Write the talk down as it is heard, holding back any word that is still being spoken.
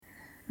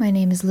My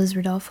name is Liz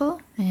Rodolfo,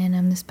 and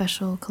I'm the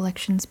Special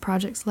Collections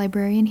Projects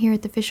Librarian here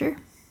at the Fisher,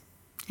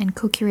 and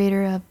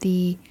co-curator of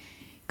the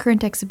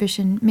current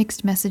exhibition,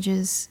 Mixed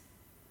Messages,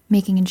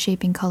 Making and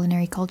Shaping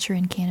Culinary Culture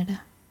in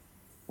Canada.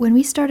 When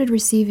we started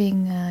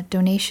receiving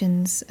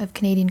donations of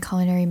Canadian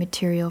culinary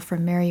material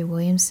from Mary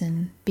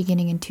Williamson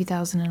beginning in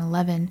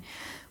 2011,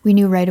 we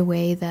knew right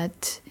away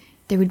that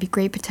there would be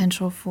great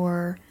potential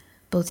for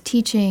both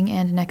teaching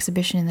and an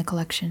exhibition in the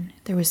collection.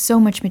 There was so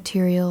much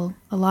material,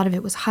 a lot of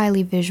it was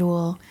highly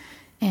visual,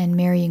 and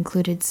Mary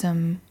included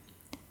some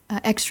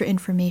extra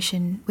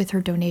information with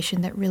her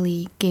donation that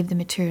really gave the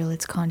material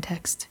its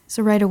context.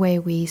 So right away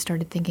we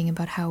started thinking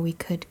about how we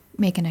could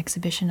make an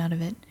exhibition out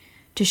of it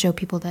to show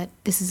people that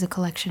this is a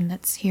collection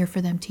that's here for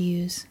them to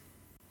use.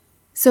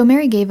 So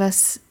Mary gave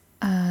us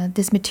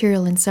this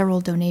material in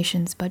several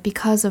donations, but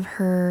because of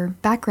her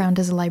background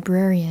as a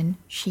librarian,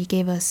 she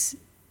gave us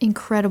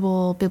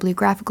incredible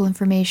bibliographical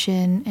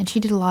information, and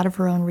she did a lot of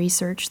her own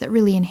research that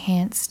really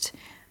enhanced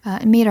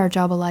and made our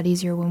job a lot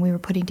easier when we were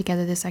putting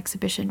together this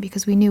exhibition,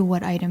 because we knew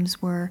what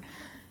items were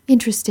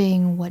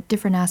interesting, what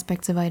different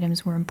aspects of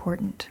items were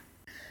important.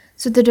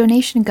 So the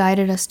donation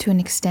guided us to an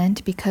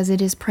extent because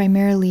it is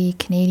primarily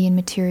Canadian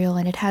material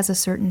and it has a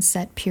certain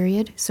set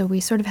period, so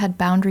we sort of had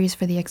boundaries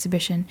for the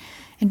exhibition.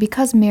 And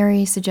because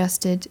Mary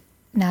suggested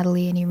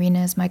Natalie and Irina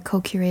as my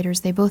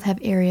co-curators, they both have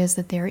areas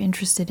that they're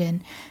interested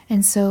in.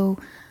 And so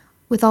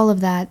with all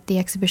of that, the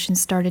exhibition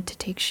started to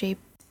take shape.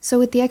 So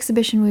with the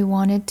exhibition, we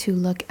wanted to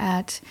look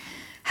at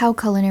how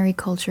culinary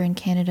culture in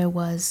Canada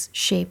was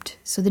shaped.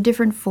 So the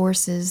different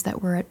forces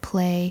that were at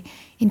play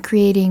in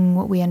creating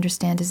what we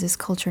understand as this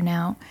culture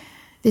now.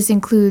 This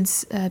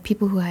includes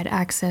people who had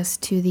access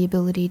to the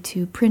ability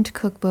to print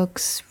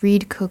cookbooks,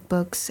 read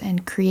cookbooks,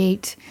 and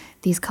create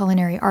these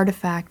culinary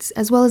artifacts,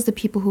 as well as the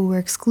people who were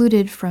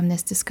excluded from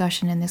this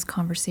discussion and this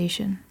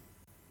conversation.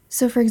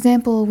 So, for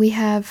example, we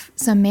have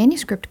some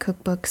manuscript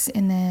cookbooks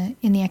in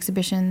the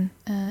exhibition,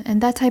 and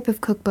that type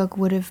of cookbook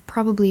would have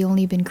probably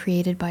only been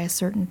created by a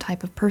certain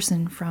type of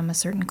person from a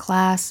certain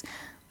class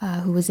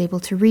who was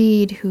able to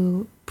read,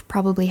 who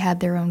probably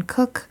had their own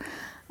cook.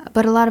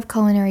 But a lot of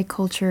culinary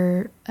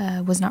culture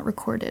was not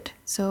recorded.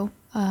 So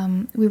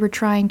we were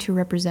trying to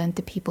represent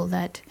the people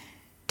that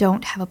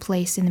don't have a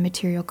place in the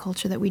material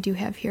culture that we do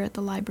have here at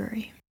the library.